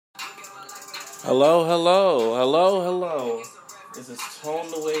Hello, hello, hello, hello. This is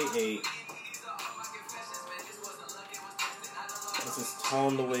Tone the Way 8. This is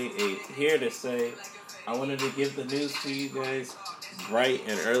Tone the Way 8. Here to say, I wanted to give the news to you guys bright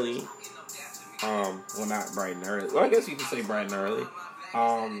and early. Well, not bright and early. Well, I guess you can say bright and early.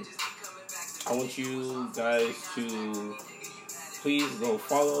 I want you guys to please go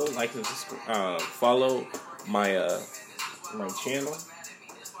follow, like, and subscribe. Follow my my channel.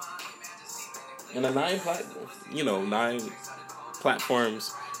 And the 9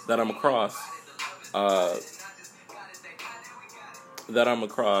 platforms that I'm across.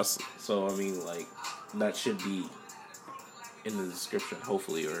 So I mean, like, that should be in the description,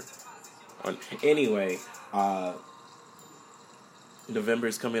 hopefully, or on. Anyway, November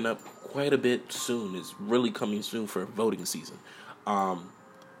is coming up quite a bit soon. It's really coming soon for voting season. Other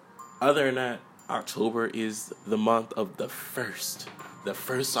than that, October is the month of the 1st. The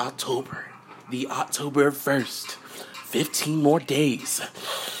 1st October. The October 1st. 15 more days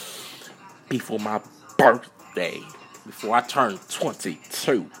before my birthday. Before I turn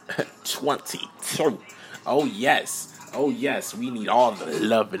 22. 22. Oh, yes. Oh, yes. We need all the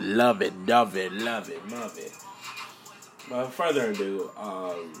love it. Without further ado,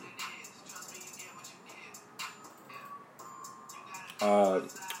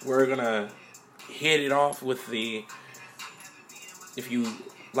 we're gonna hit it off with if you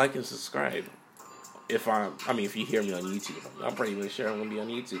like and subscribe. If you hear me on YouTube, I'm pretty much sure I'm gonna be on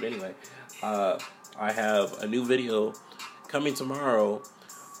YouTube anyway. I have a new video coming tomorrow,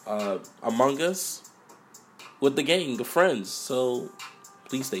 Among Us with the gang, the friends. So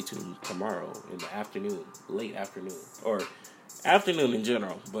please stay tuned tomorrow in the afternoon, late afternoon, or afternoon in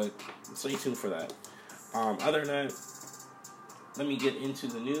general. But stay tuned for that. Other than that, let me get into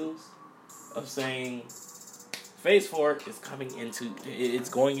the news of saying Phase 4 is it's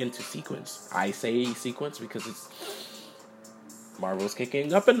going into sequence. I say sequence because Marvel's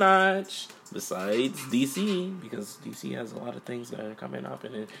kicking up a notch, besides DC, because DC has a lot of things that are coming up,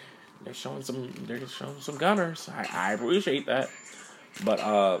 and they're showing some gunners. I appreciate that. But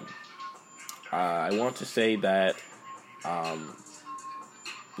I want to say that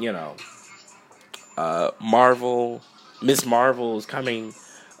Miss Marvel is coming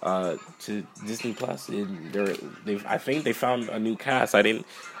to Disney Plus. I think they found a new cast. I didn't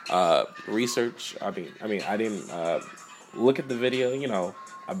research. I didn't look at the video,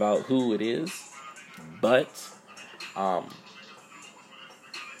 about who it is, but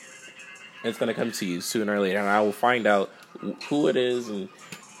it's gonna come to you sooner or later, and I will find out who it is and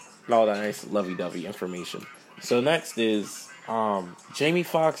all that nice lovey-dovey information. So next is Jamie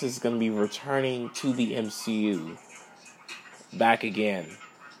Foxx is gonna be returning to the MCU back again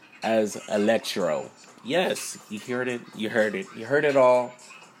as ELECTRO. Yes, you heard it. You heard it all.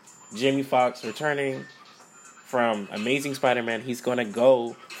 Jamie Foxx returning from Amazing Spider-Man. He's going to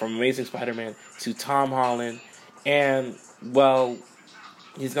go from Amazing Spider-Man to Tom Holland. And, well,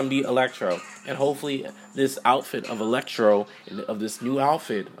 he's going to be ELECTRO. And hopefully this outfit of ELECTRO, of this new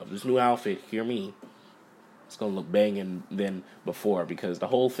outfit, hear me, it's going to look banging than before. Because the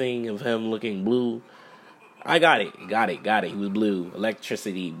whole thing of him looking blue, I got it. He was blue.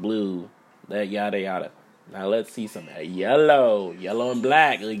 Electricity, blue, that yada yada. Now let's see some yellow and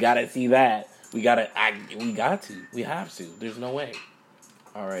black. We gotta see that. We have to. There's no way.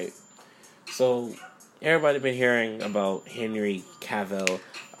 All right. So everybody been hearing about Henry Cavill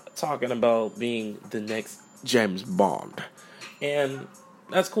talking about being the next James Bond, and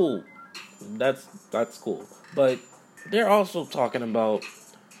that's cool. That's cool. But they're also talking about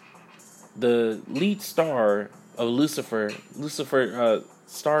the lead star of Lucifer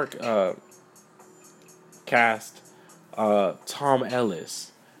Stark cast, Tom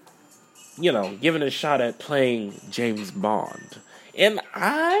Ellis, given a shot at playing James Bond, and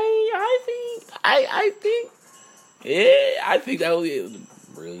I think that would be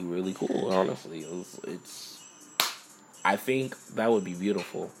really, really cool. Honestly, I think that would be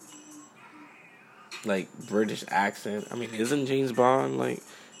beautiful. Like, British accent. I mean, isn't James Bond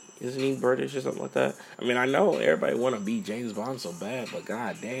isn't he British or something like that? I mean, I know everybody want to be James Bond so bad, but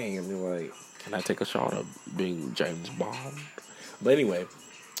god dang, can I take a shot of being James Bond? But anyway,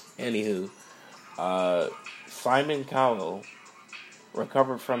 Simon Cowell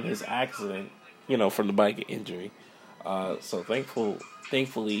recovered from his accident, from the bike injury. So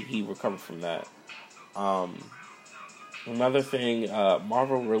thankfully he recovered from that. Another thing,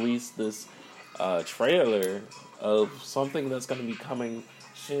 Marvel released this trailer of something that's going to be coming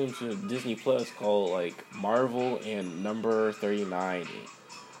soon to Disney Plus called Marvel and Number 39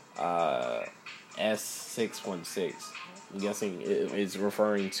 S616. I'm guessing it's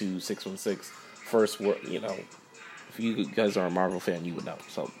referring to 616 first word, if you guys are a Marvel fan, you would know.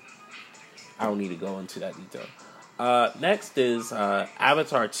 So I don't need to go into that detail. Next is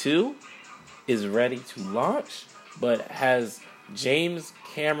Avatar 2 is ready to launch, but has James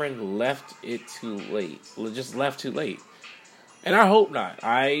Cameron left it too late? Just left too late. And I hope not.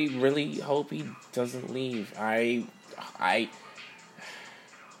 I really hope he doesn't leave. Am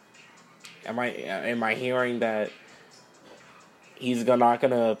I hearing that he's not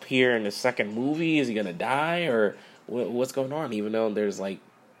gonna appear in the second movie? Is he gonna die, or what's going on? Even though there's like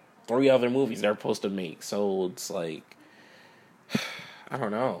 3 other movies they're supposed to make, so it's like I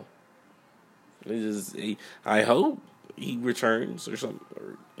don't know. I hope he returns or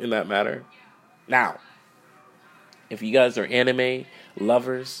something in that matter. Now, if you guys are anime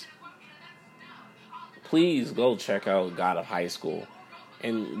lovers, please go check out God of High School.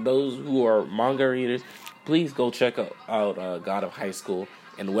 And those who are manga readers, please go check out God of High School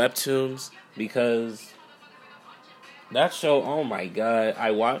and Webtoons, because that show, oh my god,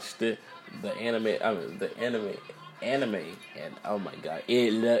 I watched the anime, and oh my god,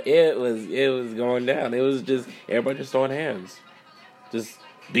 it was going down. It was just everybody just throwing hands, just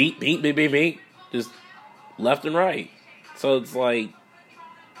beat, just left and right. So it's like,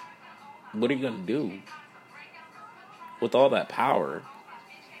 what are you gonna do with all that power?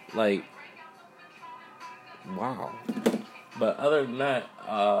 Like, wow. But other than that,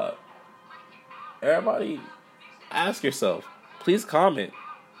 everybody ask yourself, please comment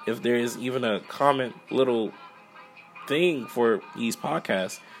if there is even a comment little thing for these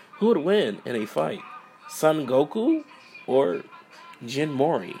podcasts. Who would win in a fight, Son Goku or Jin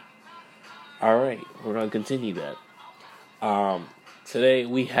Mori? Alright, we're gonna continue that. Today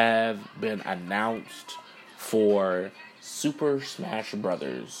we have been announced for Super Smash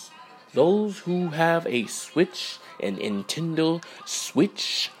Brothers. Those who have a Switch, an Nintendo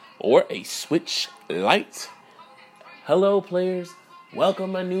Switch, or a Switch Lite. Hello, players.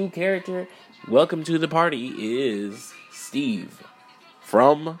 Welcome a new character. Welcome to the party is Steve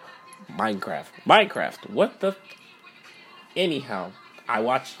from Minecraft. What the? Anyhow, I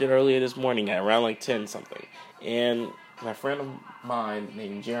watched it earlier this morning at around like 10 something. And my friend of mine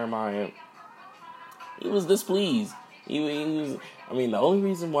named Jeremiah, he was displeased. He was, the only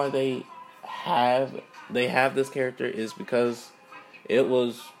reason why they have this character is because it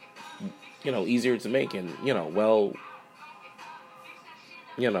was, easier to make and,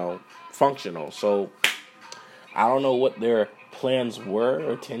 functional. So I don't know what their plans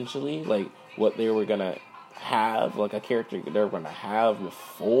were potentially, like what they were gonna have, like a character they were gonna have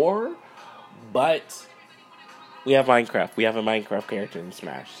before, but we have Minecraft. We have a Minecraft character in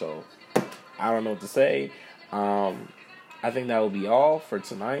Smash, so I don't know what to say. I think that will be all for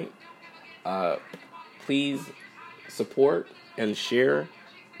tonight. Please support and share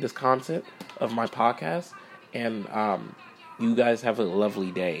this content of my podcast, and you guys have a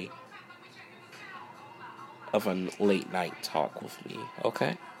lovely day of a late night talk with me.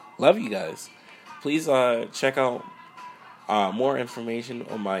 Okay? Love you guys. Please check out more information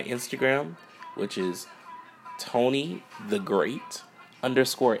on my Instagram, which is Tony the Great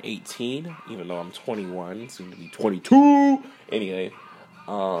 _18, even though I'm 21, soon to be 22. Anyway,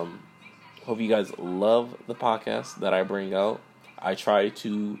 hope you guys love the podcast that I bring out. I try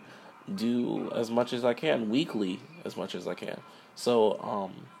to do as much as I can, weekly, as much as I can. So,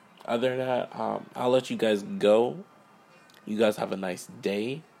 other than that, I'll let you guys go. You guys have a nice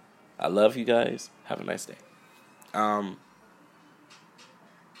day. I love you guys. Have a nice day.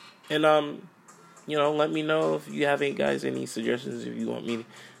 Let me know if you have any suggestions, if you want me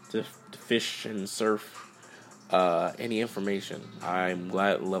to fish and surf any information. I'm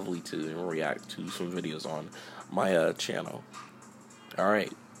lovely to react to some videos on my channel.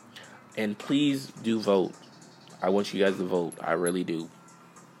 Alright. And please do vote. I want you guys to vote. I really do.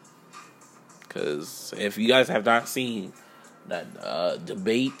 Because if you guys have not seen that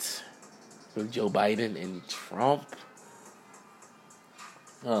debate with Joe Biden and Trump,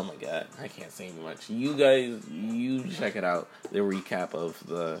 oh my god, I can't say much. You guys, you check it out. The recap of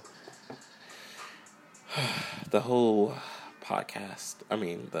the whole podcast.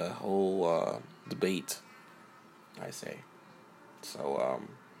 The whole debate, I say. So,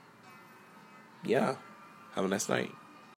 yeah. Have a nice night.